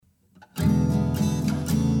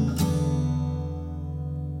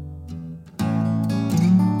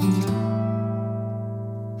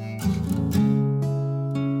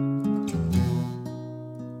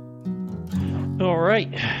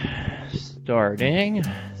right, starting,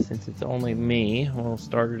 since it's only me, we'll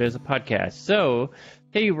start it as a podcast. So,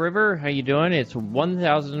 hey River, how you doing? It's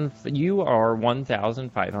 1,000, you are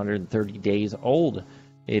 1,530 days old.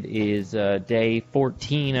 It is day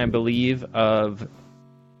 14, I believe, of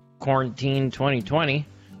quarantine 2020.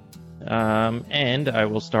 And I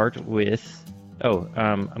will start with,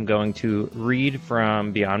 I'm going to read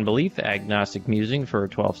from Beyond Belief, Agnostic Musing for a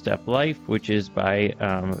 12-Step Life, which is by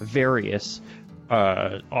various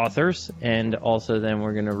authors, and also then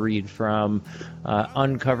we're going to read from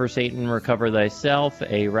Uncover Satan, Recover Thyself,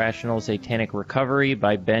 A Rational Satanic Recovery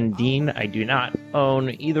by Ben Dean. I do not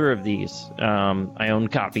own either of these. I own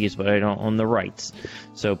copies, but I don't own the rights.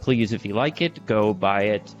 So please, if you like it, go buy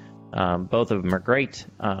it. Both of them are great.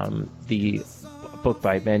 The book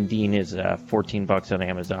by Ben Dean is $14 on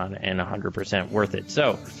Amazon and 100% worth it.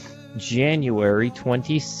 So, January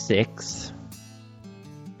 26th.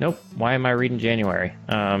 Nope. Why am I reading January?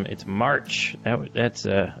 It's March. That's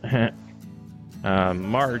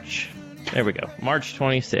March. There we go. March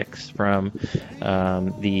 26th from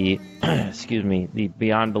the the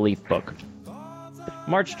Beyond Belief book.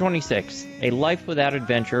 March 26th. A life without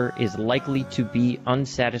adventure is likely to be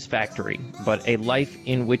unsatisfactory, but a life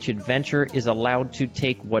in which adventure is allowed to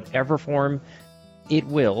take whatever form it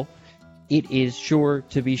will, it is sure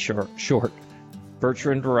to be short.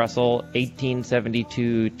 Bertrand Russell,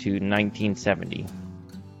 1872 to 1970.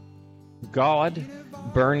 God,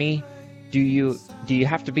 Bernie, do you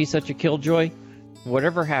have to be such a killjoy?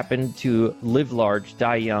 Whatever happened to live large,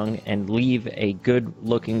 die young, and leave a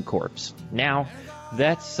good-looking corpse? Now,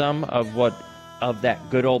 that's some of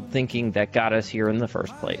that good old thinking that got us here in the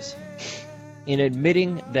first place. In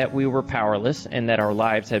admitting that we were powerless and that our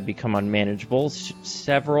lives had become unmanageable,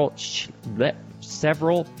 several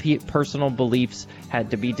personal beliefs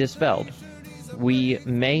had to be dispelled. We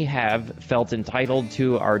may have felt entitled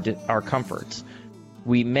to our comforts.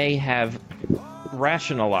 We may have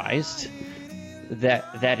rationalized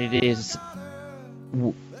that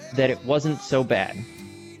it wasn't so bad,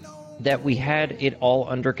 that we had it all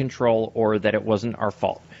under control, or that it wasn't our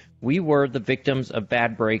fault. We were the victims of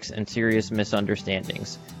bad breaks and serious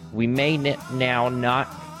misunderstandings. We may now not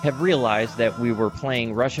have realized that we were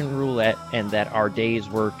playing Russian roulette and that our days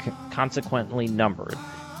were consequently numbered.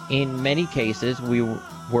 In many cases, we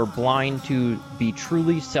were blind to be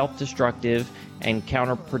truly self-destructive and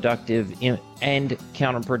counterproductive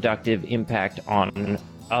impact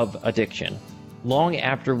of addiction. Long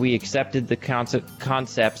after we accepted the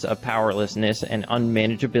concepts of powerlessness and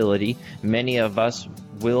unmanageability, many of us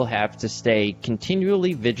will have to stay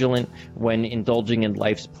continually vigilant when indulging in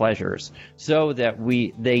life's pleasures, so that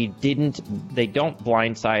they don't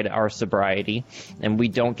blindside our sobriety and we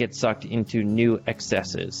don't get sucked into new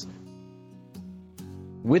excesses.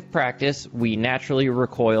 With practice, we naturally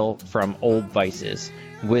recoil from old vices,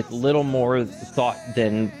 with little more thought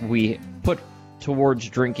than we put towards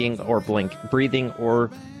drinking or breathing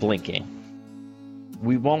or blinking.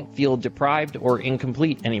 We won't feel deprived or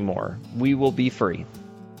incomplete anymore. We will be free.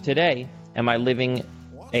 Today, am I living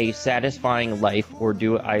a satisfying life, or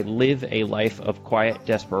do I live a life of quiet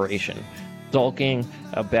desperation, sulking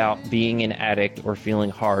about being an addict or feeling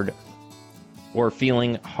hard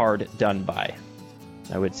done by?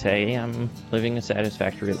 I would say I'm living a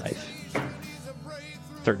satisfactory life.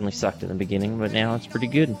 Certainly sucked in the beginning, but now it's pretty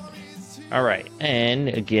good. All right, and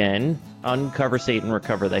again, Uncover Satan,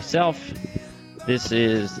 Recover Thyself.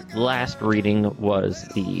 Last reading was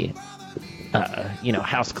the,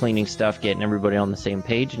 house cleaning stuff, getting everybody on the same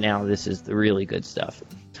page. Now this is the really good stuff.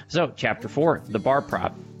 So, Chapter 4, the bar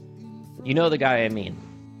prop. You know the guy I mean.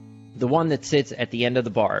 The one that sits at the end of the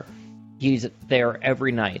bar. He's there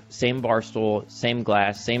every night. Same bar stool, same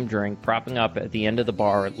glass, same drink, propping up at the end of the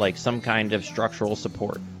bar like some kind of structural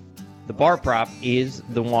support. The bar prop is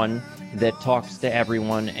the one that talks to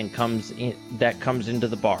everyone and comes into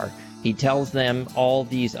the bar. He tells them all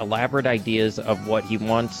these elaborate ideas of what he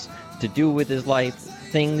wants to do with his life,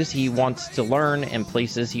 things he wants to learn, and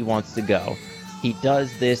places he wants to go. He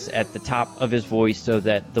does this at the top of his voice so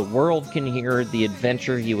that the world can hear the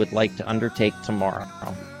adventure he would like to undertake tomorrow.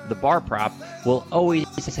 The bar prop will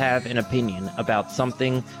always have an opinion about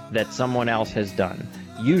something that someone else has done,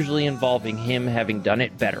 usually involving him having done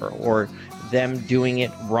it better or them doing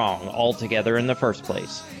it wrong altogether in the first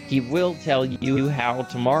place. He will tell you how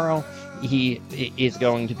tomorrow he is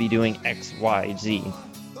going to be doing X, Y, Z.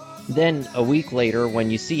 Then a week later,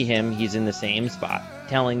 when you see him, he's in the same spot,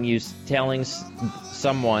 telling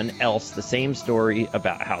someone else the same story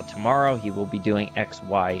about how tomorrow he will be doing X,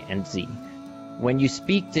 Y, and Z. When you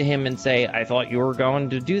speak to him and say, I thought you were going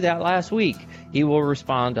to do that last week, he will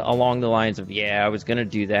respond along the lines of, yeah, I was going to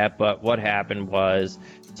do that, but what happened was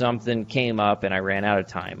something came up and I ran out of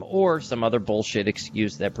time, or some other bullshit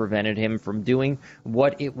excuse that prevented him from doing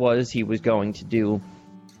what it was he was going to do.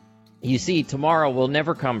 You see, tomorrow will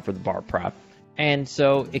never come for the bar prop, and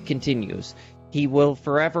so it continues. He will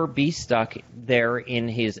forever be stuck there in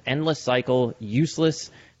his endless cycle, in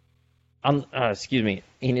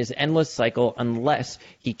his endless cycle, unless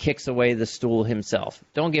he kicks away the stool himself.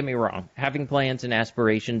 Don't get me wrong. Having plans and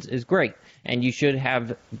aspirations is great, and you should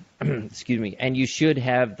have, and you should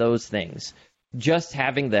have those things. Just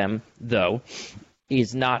having them, though,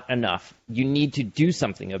 is not enough. You need to do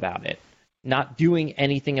something about it. Not doing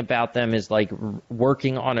anything about them is like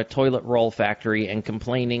working on a toilet roll factory and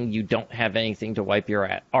complaining you don't have anything to wipe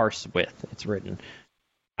your arse with. It's written.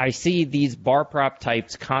 I see these bar prop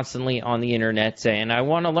types constantly on the internet saying, I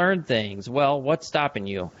want to learn things. Well, what's stopping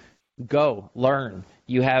you? Go, learn.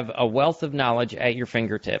 You have a wealth of knowledge at your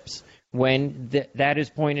fingertips. When that is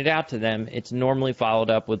pointed out to them, it's normally followed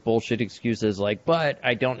up with bullshit excuses like, but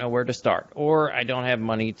I don't know where to start, or I don't have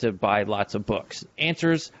money to buy lots of books.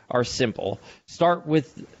 Answers are simple. Start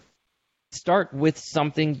with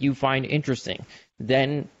something you find interesting.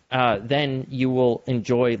 Then you will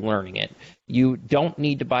enjoy learning it. You don't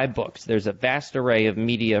need to buy books. There's a vast array of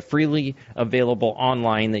media freely available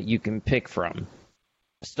online that you can pick from.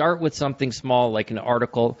 Start with something small like an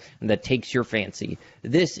article that takes your fancy.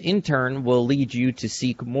 This, in turn, will lead you to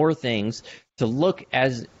seek more things to look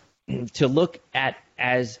at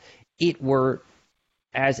as it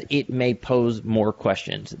may pose more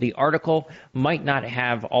questions. The article might not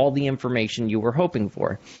have all the information you were hoping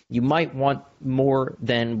for. You might want more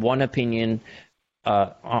than one opinion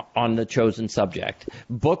on the chosen subject.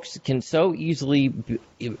 Books can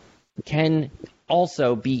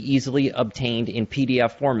also be easily obtained in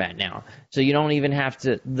PDF format now. So you don't even have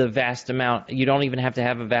to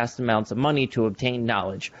have a vast amounts of money to obtain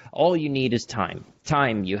knowledge. All you need is time.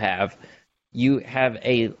 You have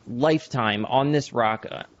a lifetime on this rock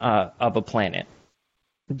of a planet.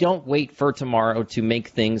 Don't wait for tomorrow to make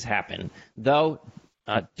things happen. Though,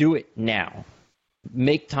 do it now.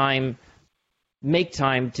 Make time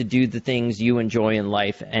to do the things you enjoy in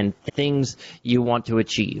life and things you want to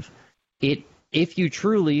achieve. If you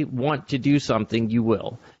truly want to do something, you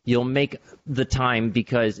will. You'll make the time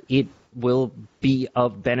because it will be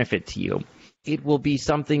of benefit to you. It will be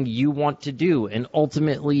something you want to do and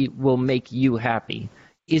ultimately will make you happy.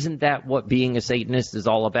 Isn't that what being a Satanist is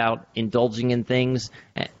all about? Indulging in things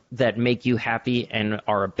that make you happy and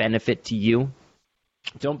are a benefit to you?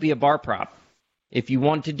 Don't be a bar prop. If you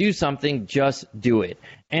want to do something, just do it.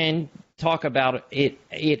 And talk about it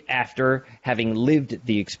after having lived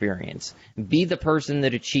the experience. Be the person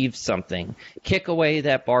that achieves something. Kick away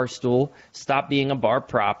that bar stool. Stop being a bar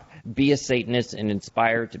prop. Be a Satanist and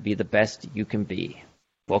inspire to be the best you can be.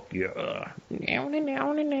 Fuck yeah.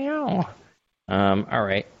 Now. All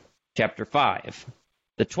right. Chapter 5.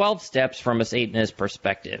 The 12 steps from a Satanist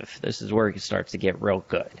perspective. This is where it starts to get real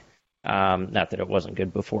good. Not that it wasn't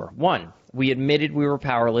good before. 1. We admitted we were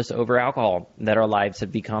powerless over alcohol, that our lives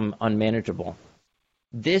had become unmanageable.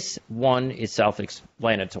 This one is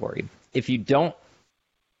self-explanatory. If you don't...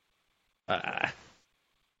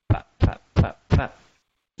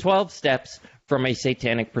 12 steps from a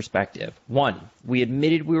satanic perspective. 1. We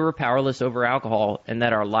admitted we were powerless over alcohol and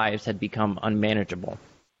that our lives had become unmanageable.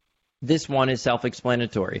 This one is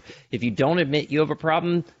self-explanatory. If you don't admit you have a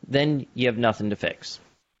problem, then you have nothing to fix.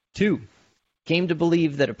 2. Came to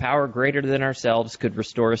believe that a power greater than ourselves could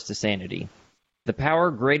restore us to sanity. The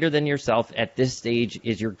power greater than yourself at this stage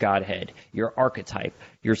is your Godhead, your archetype,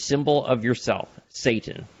 your symbol of yourself,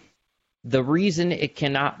 Satan. The reason it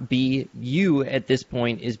cannot be you at this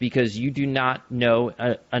point is because you do not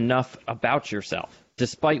know enough about yourself.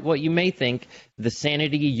 Despite what you may think, the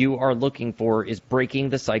sanity you are looking for is breaking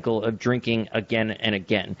the cycle of drinking again and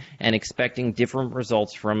again and expecting different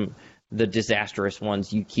results from the disastrous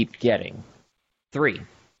ones you keep getting. 3.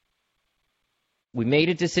 We made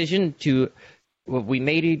a decision to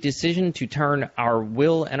turn our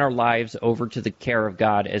will and our lives over to the care of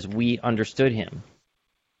God as we understood him.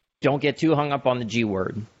 Don't get too hung up on the G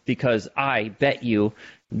word, because I bet you,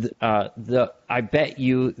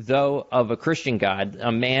 though of a Christian God,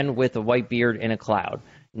 a man with a white beard in a cloud.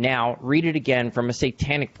 Now, read it again from a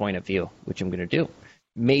satanic point of view, which I'm going to do.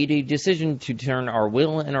 Made a decision to turn our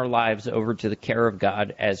will and our lives over to the care of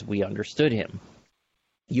God as we understood him.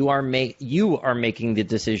 You are making the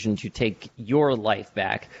decision to take your life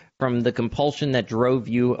back from the compulsion that drove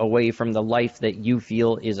you away from the life that you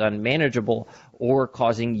feel is unmanageable or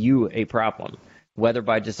causing you a problem, whether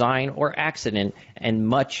by design or accident. And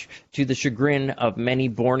much to the chagrin of many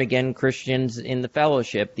born-again Christians in the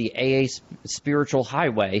fellowship, the AA spiritual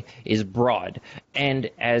highway is broad, and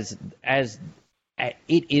it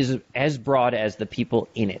is as broad as the people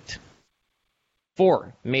in it.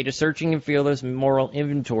 4. Made a searching and fearless moral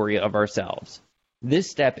inventory of ourselves.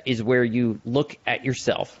 This step is where you look at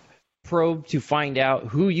yourself, probe to find out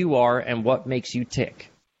who you are and what makes you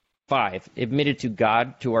tick. 5. Admitted to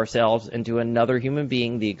God, to ourselves, and to another human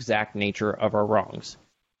being the exact nature of our wrongs.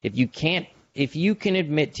 If you can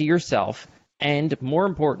admit to yourself, and more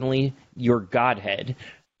importantly, your Godhead,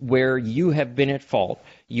 where you have been at fault,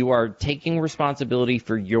 you are taking responsibility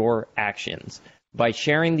for your actions. By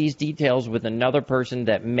sharing these details with another person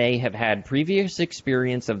that may have had previous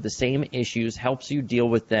experience of the same issues helps you deal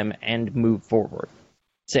with them and move forward.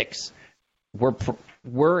 6.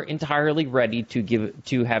 We're entirely ready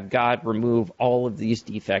to have God remove all of these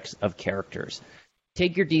defects of characters.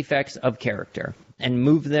 Take your defects of character and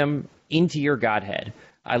move them into your Godhead.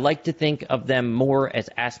 I like to think of them more as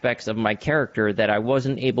aspects of my character that I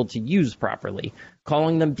wasn't able to use properly.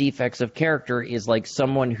 Calling them defects of character is like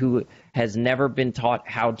someone who has never been taught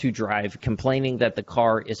how to drive, complaining that the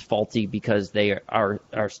car is faulty because they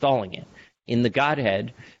are stalling it. In the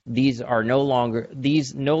Godhead, these no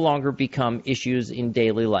longer become issues in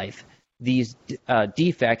daily life. These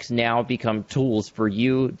defects now become tools for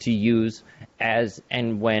you to use as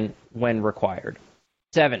and when required.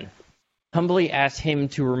 7. Humbly ask him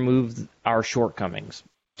to remove our shortcomings.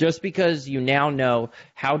 Just because you now know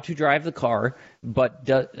how to drive the car, but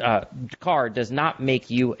the car does not make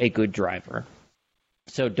you a good driver.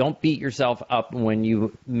 So don't beat yourself up when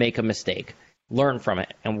you make a mistake. Learn from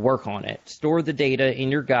it and work on it. Store the data in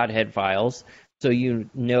your Godhead files so you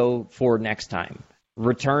know for next time.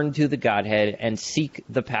 Return to the Godhead and seek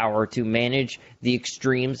the power to manage the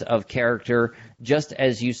extremes of character, just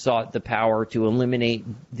as you sought the power to eliminate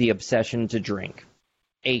the obsession to drink.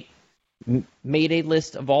 8. Made a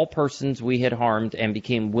list of all persons we had harmed and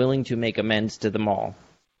became willing to make amends to them all.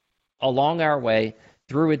 Along our way,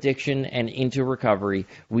 through addiction and into recovery,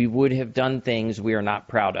 we would have done things we are not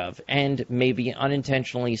proud of, and maybe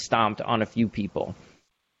unintentionally stomped on a few people.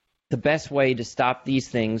 The best way to stop these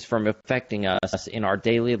things from affecting us in our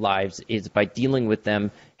daily lives is by dealing with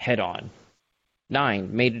them head on.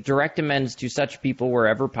 9. Made a direct amends to such people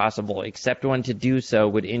wherever possible, except when to do so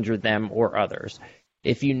would injure them or others.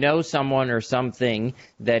 If you know someone or something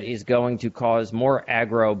that is going to cause more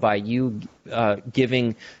aggro by you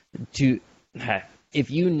if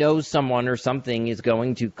you know someone or something is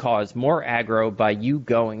going to cause more aggro by you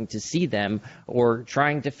going to see them or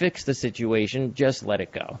trying to fix the situation, just let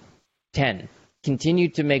it go. 10. Continue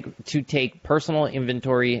to take personal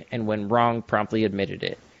inventory, and when wrong, promptly admitted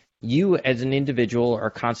it. You as an individual are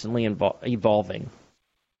constantly evolving.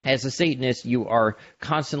 As a Satanist, you are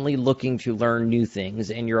constantly looking to learn new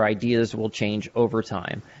things, and your ideas will change over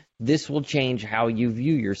time. This will change how you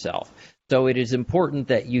view yourself, so it is important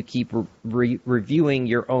that you keep reviewing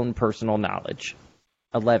your own personal knowledge.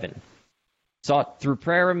 11. Sought through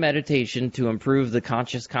prayer and meditation to improve the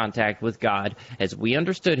conscious contact with God as we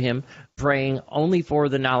understood him, praying only for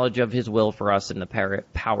the knowledge of his will for us and the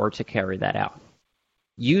power to carry that out.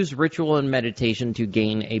 Use ritual and meditation to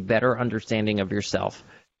gain a better understanding of yourself.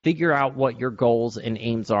 Figure out what your goals and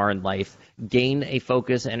aims are in life. Gain a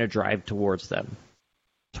focus and a drive towards them.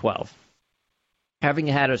 12. Having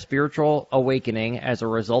had a spiritual awakening as a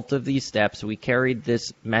result of these steps, we carried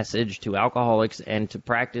this message to alcoholics and to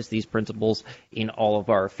practice these principles in all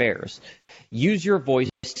of our affairs. Use your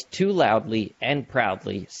voice too loudly and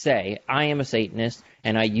proudly. Say, I am a Satanist,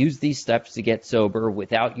 and I use these steps to get sober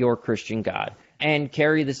without your Christian God. And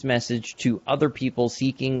carry this message to other people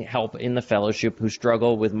seeking help in the fellowship who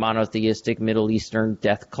struggle with monotheistic Middle Eastern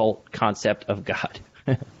death cult concept of God.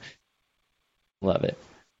 Love it.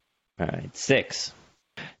 All right, 6.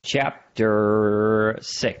 Chapter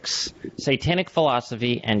 6. Satanic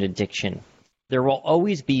Philosophy and Addiction. There will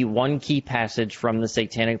always be one key passage from the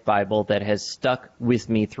Satanic Bible that has stuck with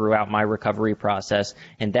me throughout my recovery process,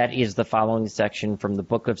 and that is the following section from the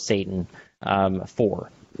Book of Satan 4.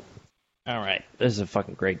 All right, this is a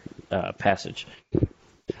fucking great passage.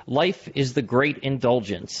 Life is the great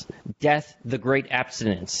indulgence, death the great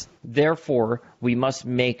abstinence. Therefore, we must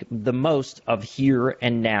make the most of here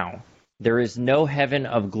and now. There is no heaven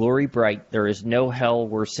of glory bright. There is no hell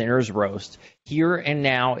where sinners roast. Here and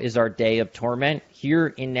now is our day of torment.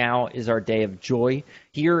 Here and now is our day of joy.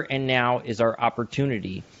 Here and now is our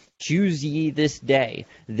opportunity. Choose ye this day,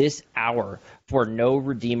 this hour, for no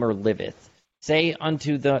Redeemer liveth. Say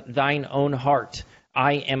unto thine own heart,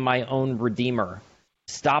 I am my own Redeemer.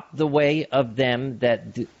 Stop the way of them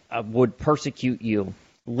that would persecute you.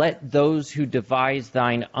 Let those who devise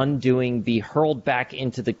thine undoing be hurled back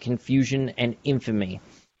into the confusion and infamy.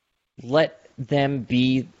 Let them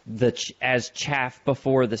be as chaff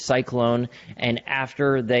before the cyclone, and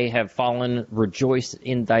after they have fallen, rejoice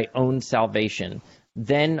in thy own salvation.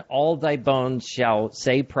 Then all thy bones shall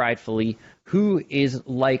say pridefully, Who is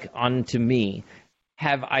like unto me?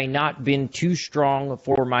 Have I not been too strong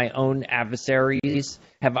for my own adversaries?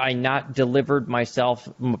 Have I not delivered myself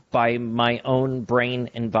by my own brain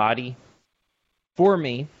and body? For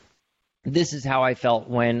me, this is how I felt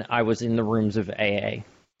when I was in the rooms of AA.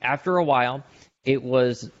 After a while, it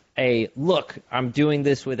was a, look, I'm doing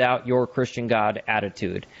this without your Christian God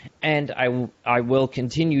attitude. And I will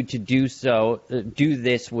continue to do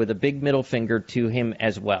this with a big middle finger to him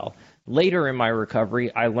as well. Later in my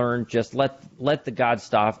recovery, I learned just let the God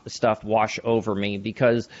stuff wash over me,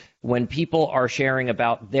 because when people are sharing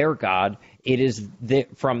about their God, it is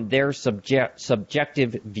from their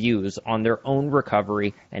subjective views on their own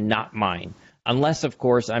recovery and not mine. Unless, of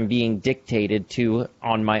course, I'm being dictated to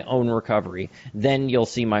on my own recovery. Then you'll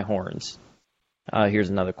see my horns. Here's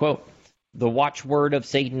another quote. The watchword of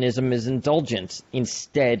Satanism is indulgence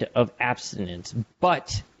instead of abstinence,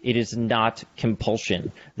 but it is not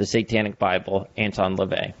compulsion. The Satanic Bible, Anton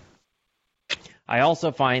LaVey. I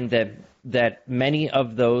also find that many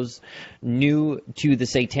of those new to the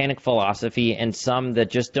satanic philosophy and some that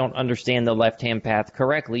just don't understand the left-hand path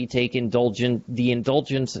correctly take the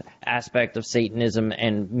indulgence aspect of Satanism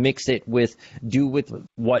and mix it with do with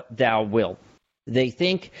what thou wilt. They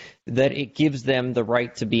think that it gives them the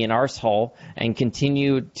right to be an arsehole and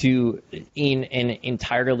continue to in an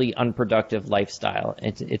entirely unproductive lifestyle.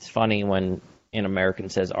 It's funny when an American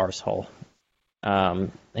says arsehole.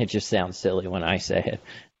 It just sounds silly when I say it.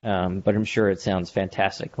 But I'm sure it sounds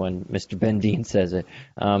fantastic when Mr. Bendine says it.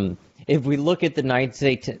 If we look at the nine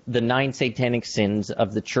satanic sins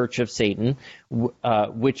of the Church of Satan,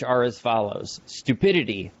 which are as follows: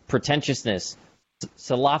 stupidity, pretentiousness,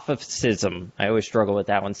 salafism, I always struggle with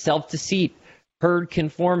that one, self-deceit, herd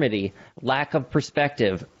conformity, lack of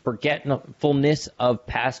perspective, forgetfulness of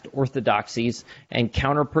past orthodoxies, and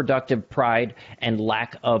counterproductive pride and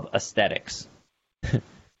lack of aesthetics.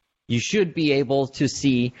 You should be able to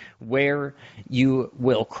see where you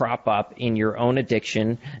will crop up in your own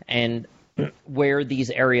addiction and where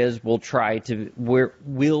these areas will try to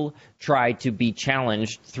be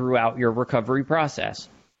challenged throughout your recovery process.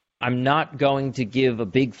 I'm not going to give a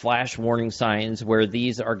big flash warning signs where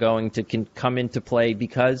these are going to come into play,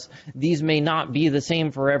 because these may not be the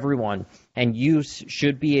same for everyone, and you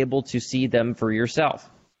should be able to see them for yourself.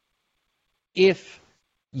 If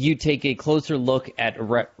you take a closer look at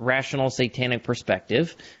rational satanic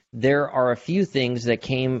perspective, there are a few things that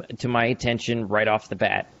came to my attention right off the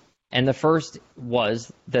bat. And the first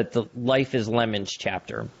was that the Life is Lemons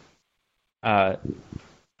chapter,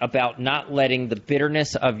 about not letting the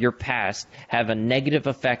bitterness of your past have a negative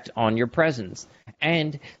effect on your presence.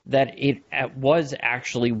 And that it was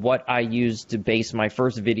actually what I used to base my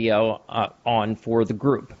first video on for the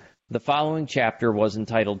group. The following chapter was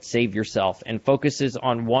entitled Save Yourself and focuses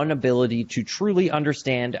on one ability to truly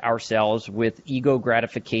understand ourselves with ego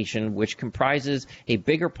gratification, which comprises a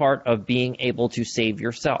bigger part of being able to save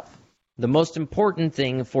yourself. The most important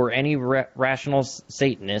thing for any rational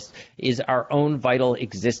Satanist is our own vital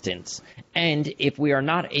existence. And if we are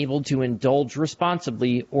not able to indulge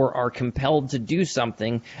responsibly or are compelled to do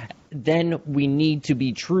something, then we need to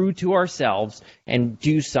be true to ourselves and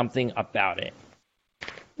do something about it.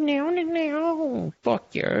 No.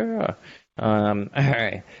 Fuck yeah. All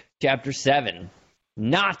right. Chapter 7.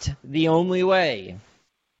 Not the only way.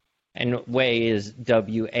 And way is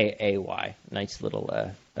W-A-A-Y. Nice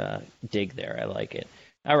little dig there. I like it.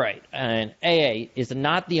 All right. And AA is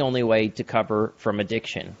not the only way to cover from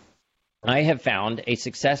addiction. I have found a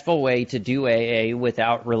successful way to do AA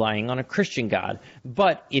without relying on a Christian God.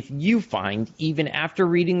 But if you find, even after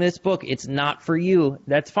reading this book, it's not for you,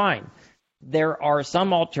 that's fine. There are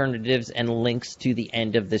some alternatives and links to the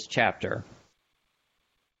end of this chapter.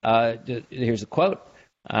 Here's a quote.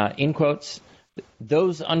 In quotes,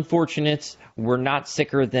 those unfortunates were not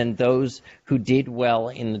sicker than those who did well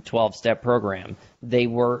in the 12-step program. They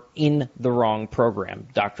were in the wrong program.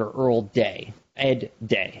 Dr. Ed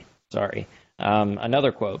Day.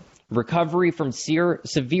 Another quote. Recovery from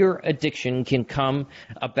severe addiction can come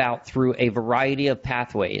about through a variety of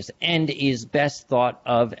pathways and is best thought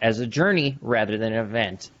of as a journey rather than an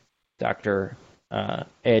event. Dr.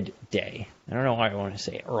 Ed Day. I don't know why I want to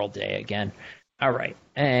say Earl Day again. All right.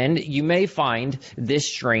 And you may find this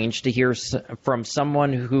strange to hear from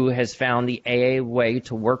someone who has found the AA way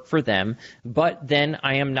to work for them, but then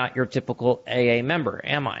I am not your typical AA member,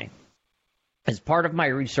 am I? As part of my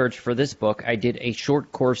research for this book, I did a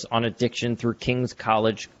short course on addiction through King's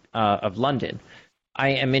College of London. I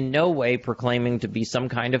am in no way proclaiming to be some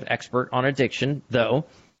kind of expert on addiction, though,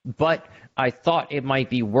 but I thought it might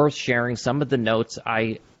be worth sharing some of the notes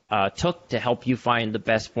I took to help you find the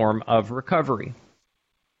best form of recovery.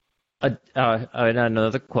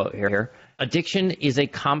 Another quote here. Addiction is a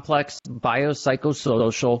complex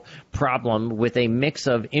biopsychosocial problem with a mix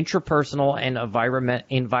of intrapersonal and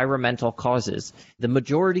environmental causes. The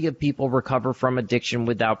majority of people recover from addiction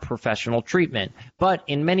without professional treatment, but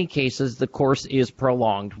in many cases the course is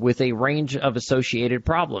prolonged with a range of associated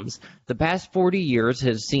problems. The past 40 years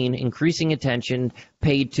has seen increasing attention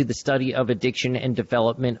paid to the study of addiction and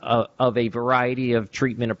development of a variety of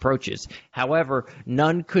treatment approaches. However,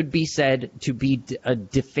 none could be said to be a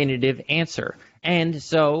definitive answer. And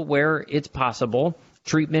so, where it's possible,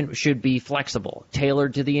 treatment should be flexible,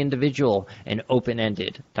 tailored to the individual, and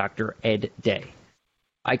open-ended. Dr. Ed Day.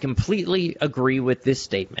 I completely agree with this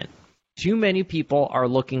statement. Too many people are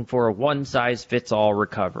looking for a one-size-fits-all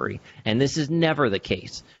recovery, and this is never the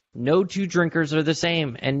case. No two drinkers are the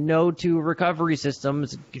same, and no two recovery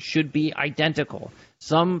systems should be identical.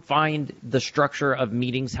 Some find the structure of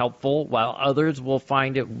meetings helpful, while others will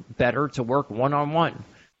find it better to work one-on-one.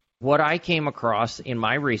 What I came across in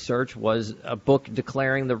my research was a book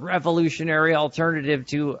declaring the revolutionary alternative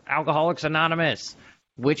to Alcoholics Anonymous,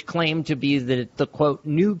 which claimed to be the quote,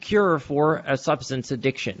 new cure for a substance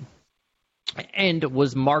addiction, and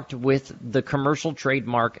was marked with the commercial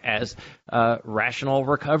trademark as Rational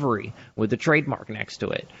Recovery, with the trademark next to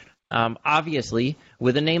it. Obviously,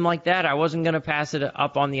 with a name like that, I wasn't going to pass it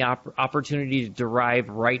up on the opportunity to derive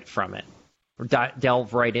right from it, or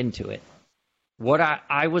delve right into it. What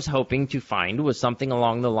I was hoping to find was something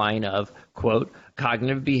along the line of, quote,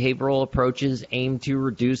 cognitive behavioral approaches aim to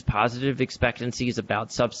reduce positive expectancies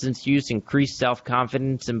about substance use, increase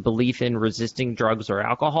self-confidence and belief in resisting drugs or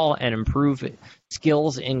alcohol, and improve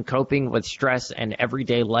skills in coping with stress and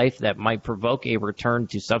everyday life that might provoke a return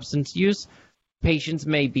to substance use. Patients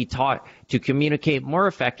may be taught to communicate more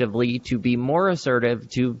effectively, to be more assertive,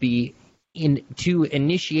 to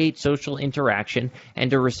initiate social interaction,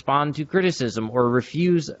 and to respond to criticism or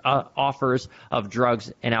refuse offers of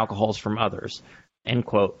drugs and alcohols from others. End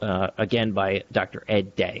quote, again by Dr.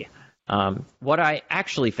 Ed Day. What I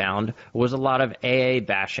actually found was a lot of AA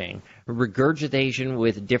bashing, regurgitation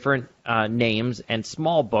with different names, and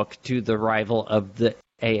small book to the rival of the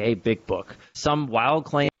AA Big Book. Some wild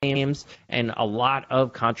claims and a lot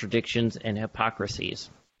of contradictions and hypocrisies.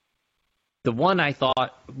 The one I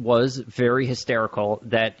thought was very hysterical,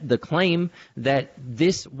 that the claim that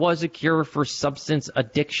this was a cure for substance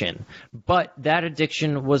addiction, but that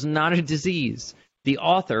addiction was not a disease. The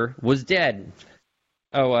author was dead.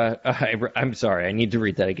 I'm sorry, I need to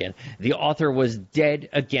read that again. The author was dead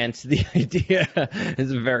against the idea.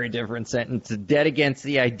 It's a very different sentence. Dead against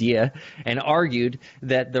the idea, and argued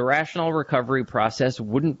that the rational recovery process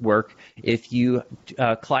wouldn't work if you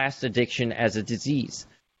classed addiction as a disease.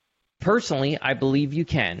 Personally, I believe you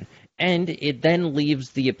can, and it then leaves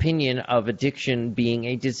the opinion of addiction being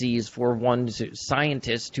a disease for one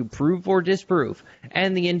scientist to prove or disprove,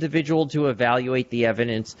 and the individual to evaluate the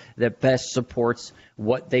evidence that best supports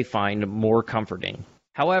what they find more comforting.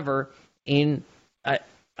 However, in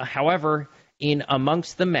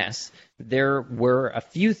amongst the mess, there were a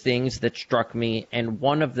few things that struck me, and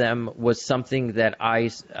one of them was something that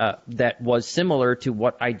that was similar to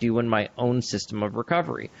what I do in my own system of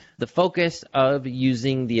recovery. The focus of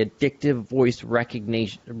using the addictive voice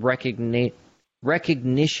recognition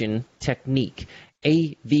technique,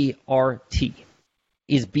 AVRT,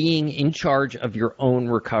 is being in charge of your own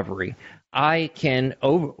recovery. I can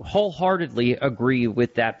wholeheartedly agree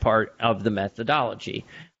with that part of the methodology.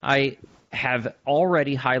 I have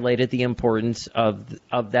already highlighted the importance of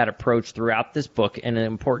that approach throughout this book, and the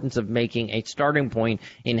importance of making a starting point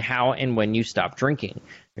in how and when you stop drinking.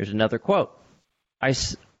 Here's another quote.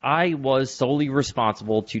 I was solely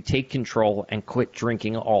responsible to take control and quit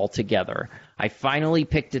drinking altogether. I finally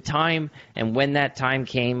picked a time, and when that time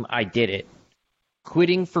came, I did it.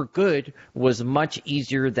 Quitting for good was much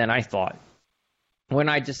easier than I thought. When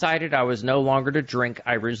I decided I was no longer to drink,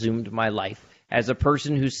 I resumed my life. as a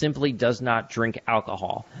person who simply does not drink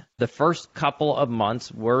alcohol. The first couple of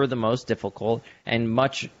months were the most difficult and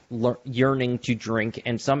much yearning to drink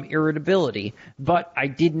and some irritability, but I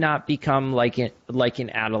did not become like an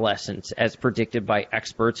adolescent, as predicted by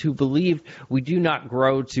experts who believe we do not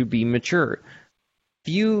grow to be mature.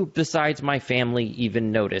 Few besides my family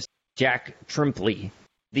even noticed. Jack Trimpley.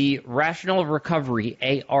 The Rational Recovery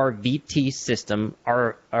ARVT system,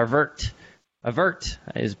 AVERT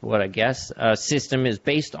is what I guess, system is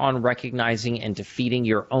based on recognizing and defeating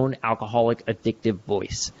your own alcoholic addictive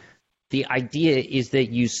voice. The idea is that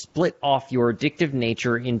you split off your addictive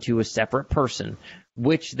nature into a separate person,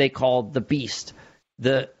 which they call the beast.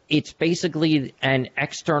 It's basically an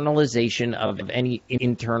externalization of any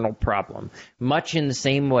internal problem, much in the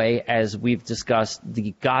same way as we've discussed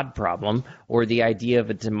the God problem, or the idea of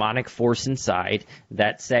a demonic force inside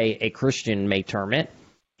that, say, a Christian may term it.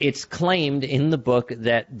 It's claimed in the book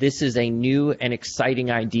that this is a new and exciting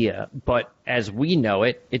idea, but as we know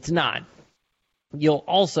it, it's not. You'll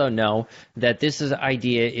also know that this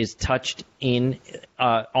idea is touched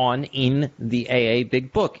on in the AA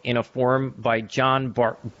Big Book in a forum by John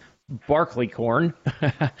Barleycorn.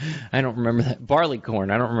 I don't remember that.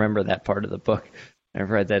 Barleycorn. I don't remember that part of the book. I've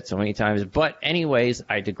read that so many times. But anyways,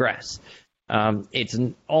 I digress. It's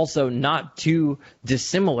also not too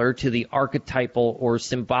dissimilar to the archetypal or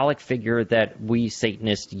symbolic figure that we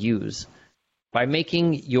Satanists use. By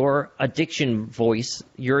making your addiction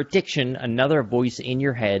another voice in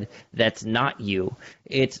your head that's not you,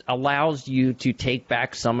 it allows you to take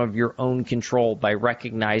back some of your own control by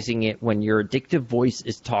recognizing it when your addictive voice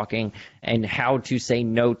is talking and how to say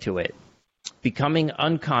no to it. Becoming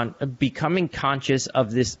conscious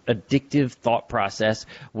of this addictive thought process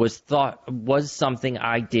was something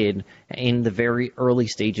I did in the very early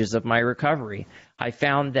stages of my recovery. I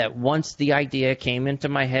found that once the idea came into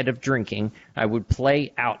my head of drinking, I would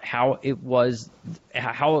play out how it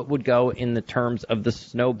would go in the terms of the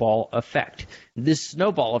snowball effect. This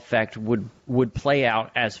snowball effect would play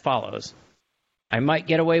out as follows. I might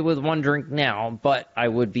get away with one drink now, but I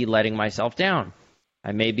would be letting myself down.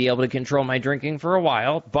 I may be able to control my drinking for a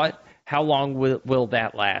while, but how long will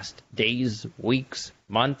that last? Days, weeks,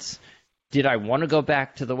 months? Did I want to go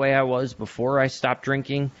back to the way I was before I stopped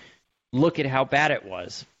drinking? Look at how bad it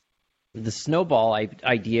was. The snowball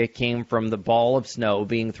idea came from the ball of snow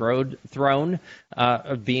being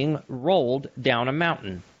being rolled down a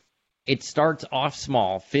mountain. It starts off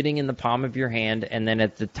small, fitting in the palm of your hand, and then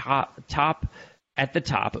at the top,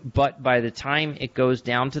 but by the time it goes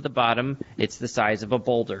down to the bottom, it's the size of a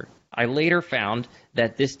boulder. I later found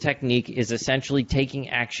that this technique is essentially taking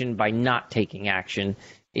action by not taking action,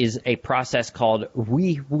 is a process called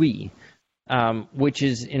oui, which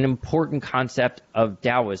is an important concept of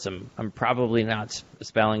Taoism. I'm probably not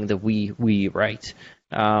spelling the oui right.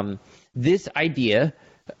 This idea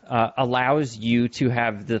allows you to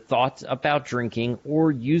have the thoughts about drinking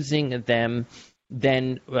or using them,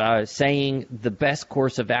 then saying the best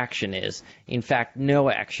course of action is, in fact, no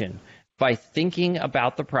action. By thinking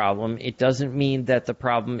about the problem, it doesn't mean that the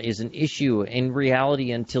problem is an issue in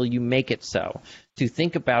reality until you make it so. To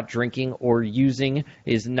think about drinking or using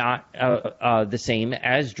is not the same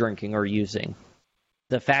as drinking or using.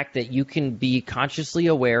 The fact that you can be consciously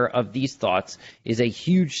aware of these thoughts is a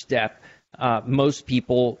huge step for most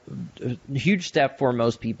people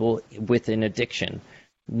with an addiction.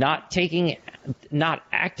 Not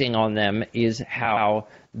acting on them is how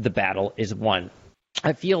the battle is won.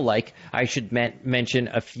 I feel like I should mention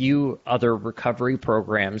a few other recovery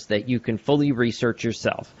programs that you can fully research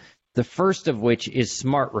yourself. The first of which is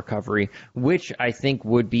Smart Recovery, which I think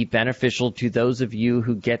would be beneficial to those of you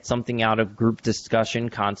who get something out of group discussion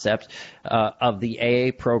concept of the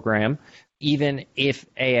AA program, even if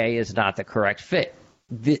AA is not the correct fit.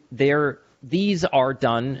 These are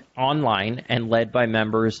done online and led by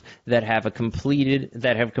members that have completed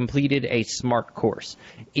a SMART course.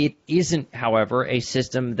 It isn't, however, a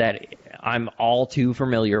system that I'm all too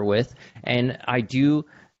familiar with, and I do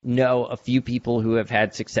know a few people who have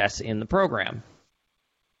had success in the program.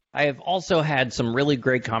 I have also had some really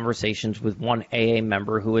great conversations with one AA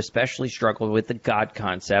member who especially struggled with the God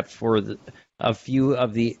concept for a few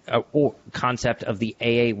of the concept of the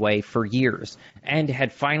AA way for years, and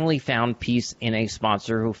had finally found peace in a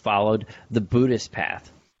sponsor who followed the Buddhist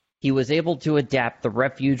path. He was able to adapt the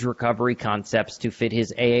refuge recovery concepts to fit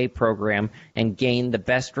his AA program and gain the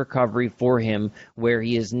best recovery for him, where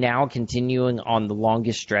he is now continuing on the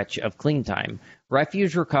longest stretch of clean time.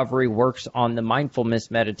 Refuge recovery works on the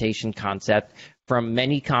mindfulness meditation concept from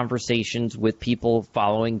many conversations with people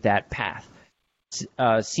following that path.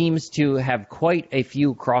 seems to have quite a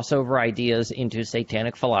few crossover ideas into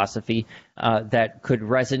satanic philosophy that could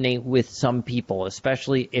resonate with some people,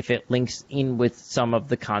 especially if it links in with some of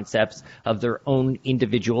the concepts of their own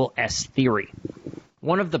individual S theory.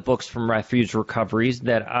 One of the books from Refuge Recoveries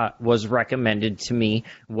that was recommended to me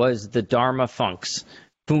was The Dharma Funks,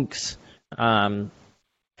 a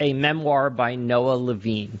memoir by Noah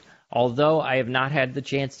Levine. Although I have not had the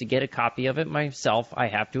chance to get a copy of it myself, I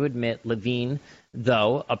have to admit Levine,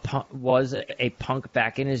 though, was a punk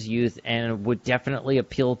back in his youth and would definitely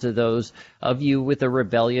appeal to those of you with a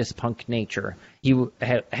rebellious punk nature. He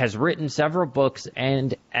has written several books,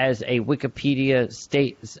 and as Wikipedia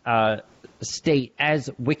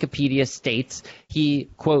states, he,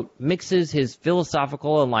 quote, mixes his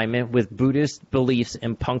philosophical alignment with Buddhist beliefs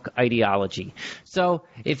and punk ideology. So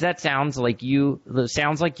if that sounds like you,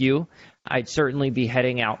 I'd certainly be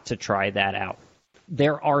heading out to try that out.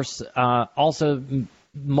 There are also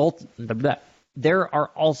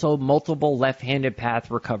multiple left-handed path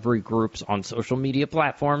recovery groups on social media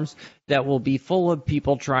platforms that will be full of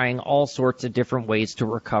people trying all sorts of different ways to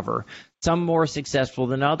recover. Some more successful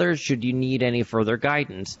than others, should you need any further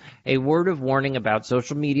guidance. A word of warning about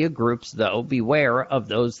social media groups, though: beware of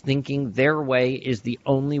those thinking their way is the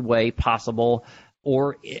only way possible,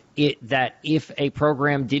 or that if a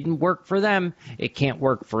program didn't work for them, it can't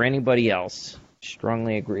work for anybody else.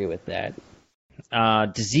 Strongly agree with that.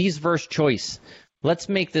 Disease versus choice. Let's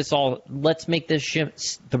make this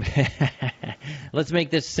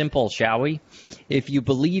simple, shall we? If you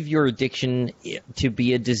believe your addiction to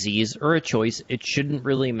be a disease or a choice, it shouldn't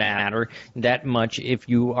really matter that much if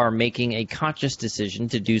you are making a conscious decision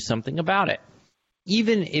to do something about it.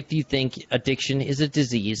 Even if you think addiction is a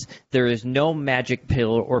disease, there is no magic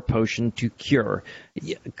pill or potion to cure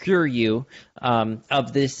you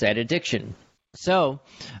of this said addiction. So,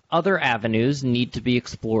 other avenues need to be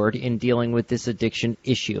explored in dealing with this addiction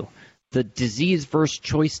issue. The disease versus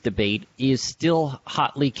choice debate is still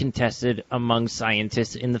hotly contested among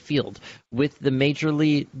scientists in the field, with the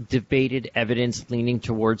majorly debated evidence leaning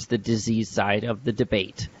towards the disease side of the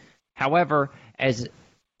debate. However, as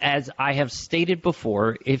I have stated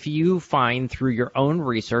before, if you find through your own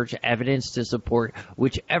research evidence to support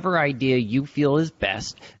whichever idea you feel is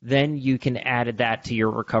best, then you can add that to your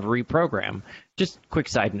recovery program. Just quick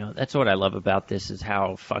side note, that's what I love about this, is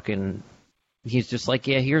how fucking he's just like,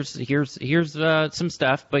 yeah, here's some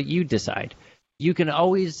stuff, but you decide. You can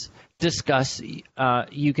always discuss why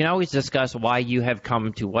you have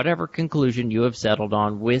come to whatever conclusion you have settled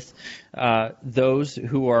on with those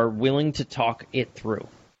who are willing to talk it through.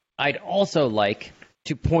 I'd also like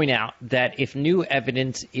to point out that if new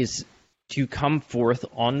evidence is to come forth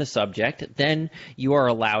on the subject, then you are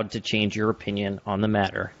allowed to change your opinion on the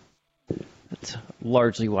matter. That's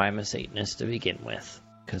largely why I'm a Satanist to begin with,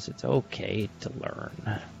 because it's okay to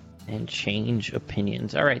learn and change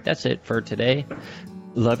opinions. All right, that's it for today.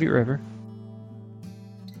 Love you, River.